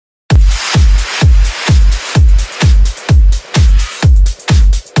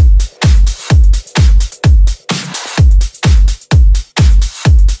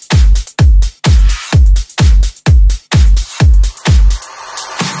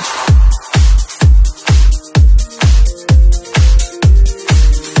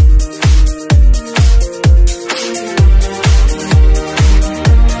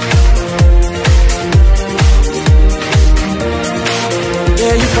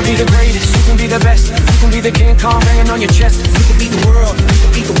can be the greatest, you can be the best. You can be the King Kong banging on your chest. You can beat the world, you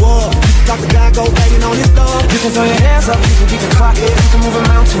can beat the wall. Talk the guy, go banging on his door. You can throw your hands up, you can beat the clock. You can move a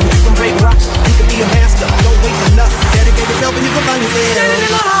mountain, you can break rocks. You can be a master, don't wait for luck. Dedicate yourself and you can find yourself. Standing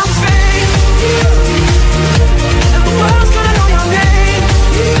in the Hall of Fame, and the world's gonna know your name.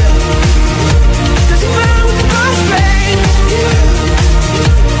 Cause you fell with the first rain,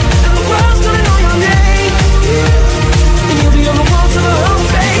 and the world's gonna know your name. And you'll be on the wall to the Hall of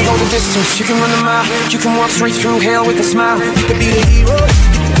Fame. You can go the distance, you can run a mile. You can walk straight through hell with a smile. You can be the hero,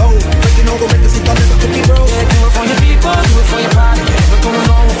 you can go breaking all the records you thought never could be broke. Yeah, do it for your people, do it for your pride. Never gonna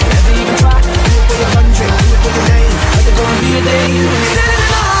know if you ever even try. Do it for your country, do it for your name. Like there's gonna be a day you standing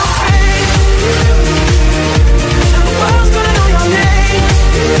in the Hall of Fame, and the world's gonna know your name.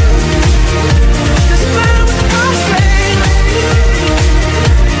 Cause you fell with the first rain,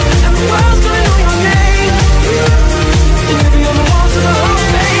 and the world's gonna know your name. And you'll be on the wall to the Hall of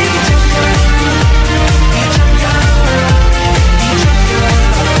Fame.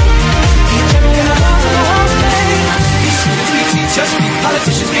 Just be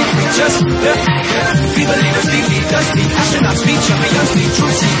politicians, be preachers, be believers, be leaders, be astronauts, be champions, be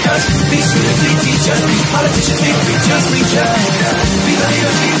truth seekers, be students, be teachers, be politicians, be preachers, be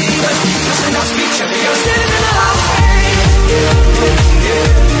believers, be leaders, be astronauts, be champions. Standing in the Hall of Fame,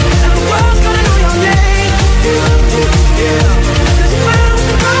 and the world's gonna know your name. Cause you fell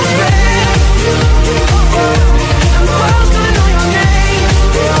with the first rain, and the world's gonna know your name.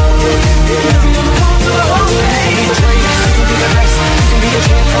 You'll be on the wall to the Hall of Fame. You can be the best, you can be the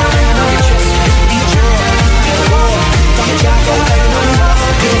King Kong banging on your chest. You can beat your world, beat the wall. Talk the guy, go banging on your door.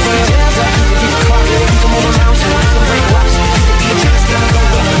 You can throw your hands up, you can beat the clock. You can move a mountain, you can break rocks. You can be a master, don't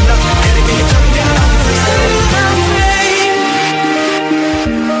wait for luck. Dedicate yourself and you can find yourself. Standing in the Hall of Fame.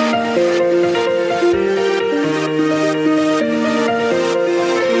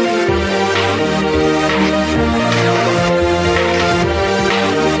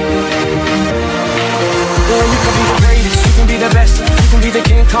 Yeah, you can be the greatest, you can be the best. You can be the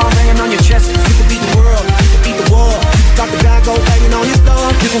King Kong banging on your chest. You can beat the world, you can beat the wall. Talk the guy, go banging on his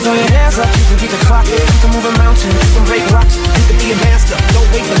door. You can throw your hands up, you can beat the clock. You can move a mountain, you can break rocks. You can be a master, don't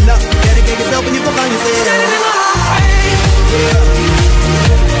wait for luck. Dedicate yourself and you can find yourself. Standing in the Hall of Fame,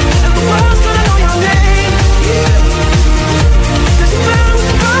 and the world's gonna know your name. Cause you fell with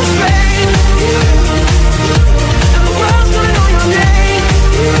the first rain, and the world's gonna know your name.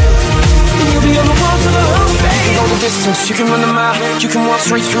 And you'll be on the wall to the Hall of Fame. You can go the distance, you can run a mile. You can walk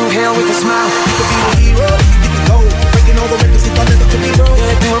straight through hell with a smile. You can be the hero, you can go breaking all the records you thought never could be broke.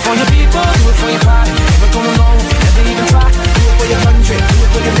 Yeah, do it for your people, do it for your pride. Never gonna know if you ever even try. Do it for your country, do it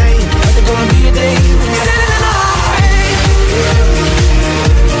for your name. Like there's gonna be a day you standing in the Hall of Fame,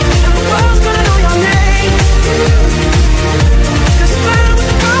 and the world's gonna know your name. Cause you fell with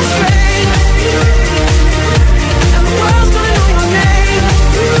the first rain, and the world's gonna know your name.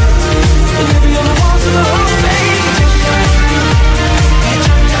 And you'll be on the wall to the Hall of Fame.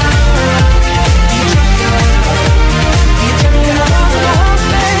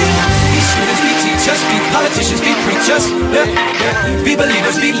 Be students, be teachers, be politicians, be preachers, be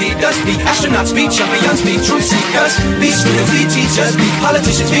believers, be leaders, be astronauts, be champions, be truth seekers, be students, be teachers, be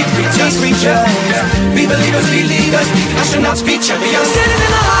politicians, be preachers, be believers, be leaders, be astronauts, be champions. Standing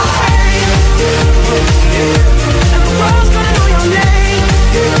in the